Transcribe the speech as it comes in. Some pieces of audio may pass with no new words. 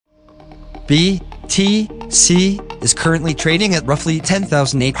BTC is currently trading at roughly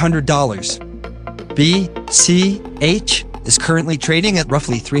 $10,800. BCH is currently trading at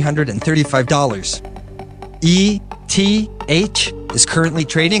roughly $335. ETH is currently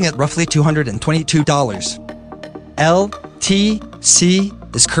trading at roughly $222.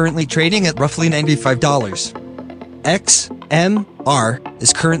 LTC is currently trading at roughly $95. XMR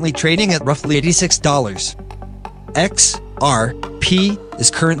is currently trading at roughly $86. XRP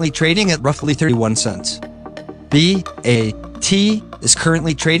is currently trading at roughly 31 cents. BAT is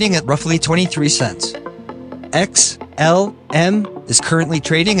currently trading at roughly 23 cents. XLM is currently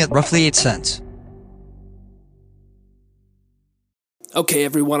trading at roughly 8 cents. Okay,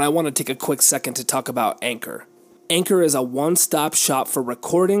 everyone, I want to take a quick second to talk about Anchor. Anchor is a one-stop shop for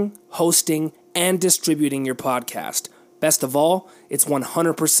recording, hosting, and distributing your podcast. Best of all, it's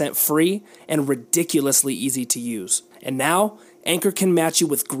 100% free and ridiculously easy to use. And now, Anchor can match you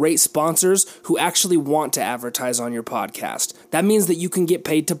with great sponsors who actually want to advertise on your podcast. That means that you can get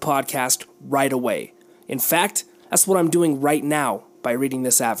paid to podcast right away. In fact, that's what I'm doing right now by reading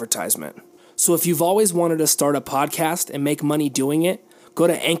this advertisement. So if you've always wanted to start a podcast and make money doing it, go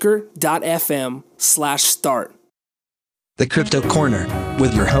to anchor.fm/start. The Crypto Corner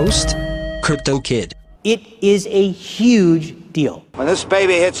with your host, CryPTOkid. It is a huge deal. When this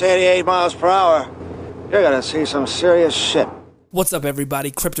baby hits 88 miles per hour, you're gonna see some serious shit. What's up, everybody?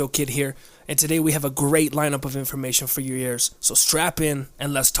 CryPTOkid here, and today we have a great lineup of information for your ears. So strap in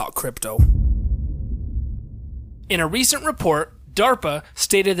and let's talk crypto. In a recent report, DARPA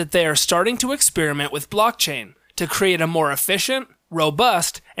stated that they are starting to experiment with blockchain to create a more efficient,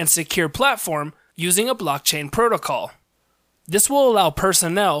 robust, and secure platform using a blockchain protocol. This will allow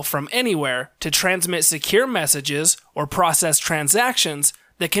personnel from anywhere to transmit secure messages or process transactions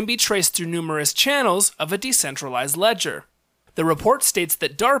that can be traced through numerous channels of a decentralized ledger. The report states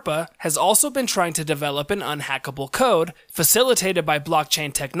that DARPA has also been trying to develop an unhackable code facilitated by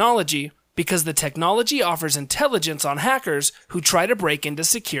blockchain technology because the technology offers intelligence on hackers who try to break into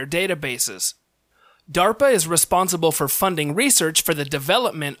secure databases. DARPA is responsible for funding research for the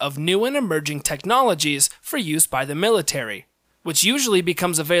development of new and emerging technologies for use by the military, which usually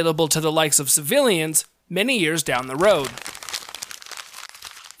becomes available to the likes of civilians many years down the road.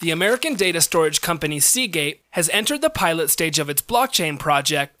 The American data storage company Seagate has entered the pilot stage of its blockchain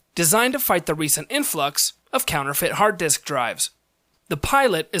project designed to fight the recent influx of counterfeit hard disk drives. The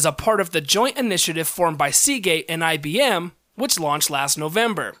pilot is a part of the joint initiative formed by Seagate and IBM, which launched last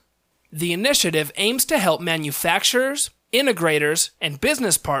November. The initiative aims to help manufacturers, integrators, and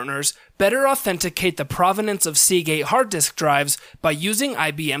business partners better authenticate the provenance of Seagate hard disk drives by using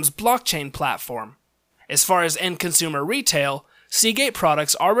IBM's blockchain platform. As far as end consumer retail, Seagate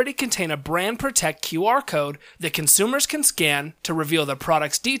products already contain a brand protect QR code that consumers can scan to reveal the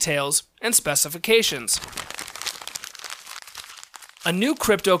product's details and specifications. A new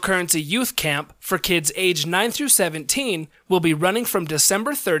cryptocurrency youth camp for kids aged 9 through 17 will be running from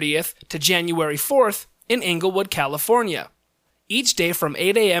December 30th to January 4th in Inglewood, California. Each day from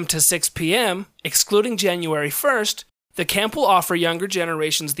 8 a.m. to 6 p.m., excluding January 1st, the camp will offer younger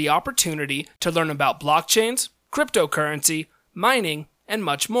generations the opportunity to learn about blockchains, cryptocurrency, mining, and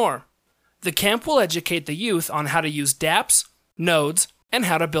much more. The camp will educate the youth on how to use dApps, nodes, and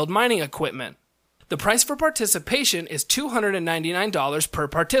how to build mining equipment. The price for participation is $299 per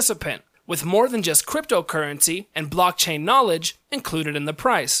participant, with more than just cryptocurrency and blockchain knowledge included in the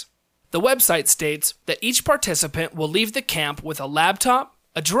price. The website states that each participant will leave the camp with a laptop,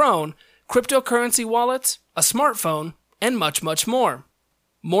 a drone, cryptocurrency wallets, a smartphone, and much, much more.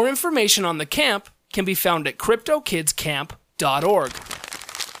 More information on the camp can be found at CryptoKidsCamp.org.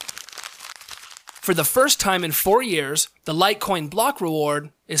 For the first time in 4 years, the Litecoin block reward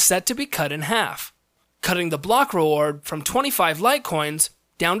is set to be cut in half, cutting the block reward from 25 Litecoins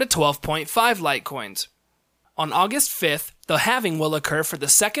down to 12.5 Litecoins. On August 5th, the halving will occur for the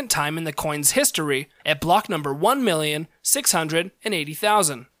second time in the coin's history at block number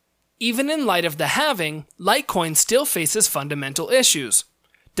 1,680,000. Even in light of the halving, Litecoin still faces fundamental issues.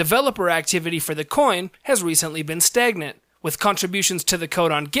 Developer activity for the coin has recently been stagnant, with contributions to the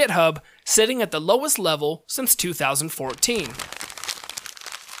code on GitHub sitting at the lowest level since 2014.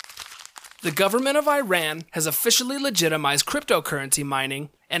 The government of Iran has officially legitimized cryptocurrency mining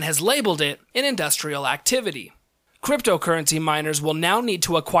and has labeled it an industrial activity. Cryptocurrency miners will now need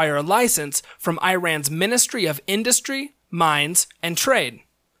to acquire a license from Iran's Ministry of Industry, Mines, and Trade.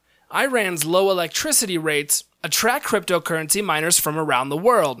 Iran's low electricity rates attract cryptocurrency miners from around the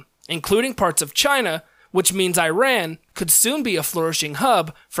world, including parts of China, which means Iran could soon be a flourishing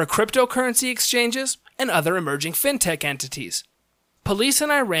hub for cryptocurrency exchanges and other emerging fintech entities. Police in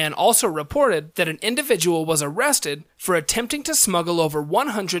Iran also reported that an individual was arrested for attempting to smuggle over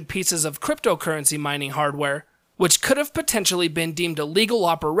 100 pieces of cryptocurrency mining hardware, which could have potentially been deemed a legal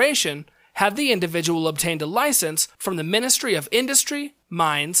operation had the individual obtained a license from the Ministry of Industry,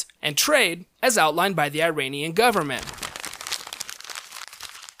 Mines, and Trade as outlined by the Iranian government.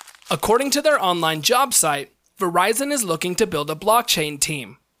 According to their online job site, Verizon is looking to build a blockchain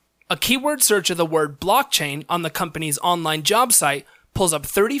team. A keyword search of the word blockchain on the company's online job site pulls up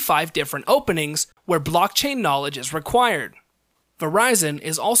 35 different openings where blockchain knowledge is required. Verizon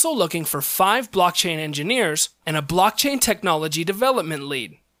is also looking for 5 blockchain engineers and a blockchain technology development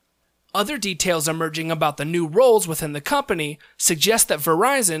lead. Other details emerging about the new roles within the company suggest that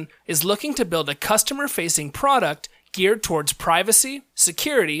Verizon is looking to build a customer-facing product geared towards privacy,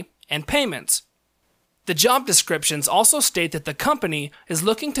 security, and payments. The job descriptions also state that the company is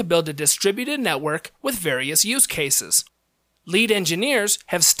looking to build a distributed network with various use cases. Lead engineers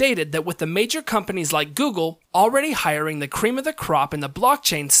have stated that with the major companies like Google already hiring the cream of the crop in the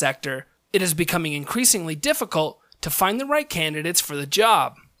blockchain sector, it is becoming increasingly difficult to find the right candidates for the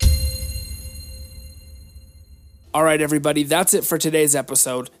job. Alright everybody, that's it for today's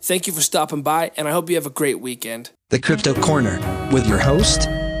episode. Thank you for stopping by, and I hope you have a great weekend. The Crypto Corner with your host,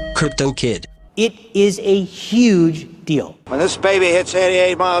 CRYPTOkid. It is a huge deal. When this baby hits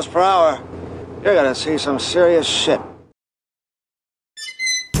 88 miles per hour, you're gonna see some serious shit.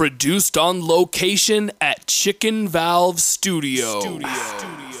 Produced on location at Chicken Valve Studio.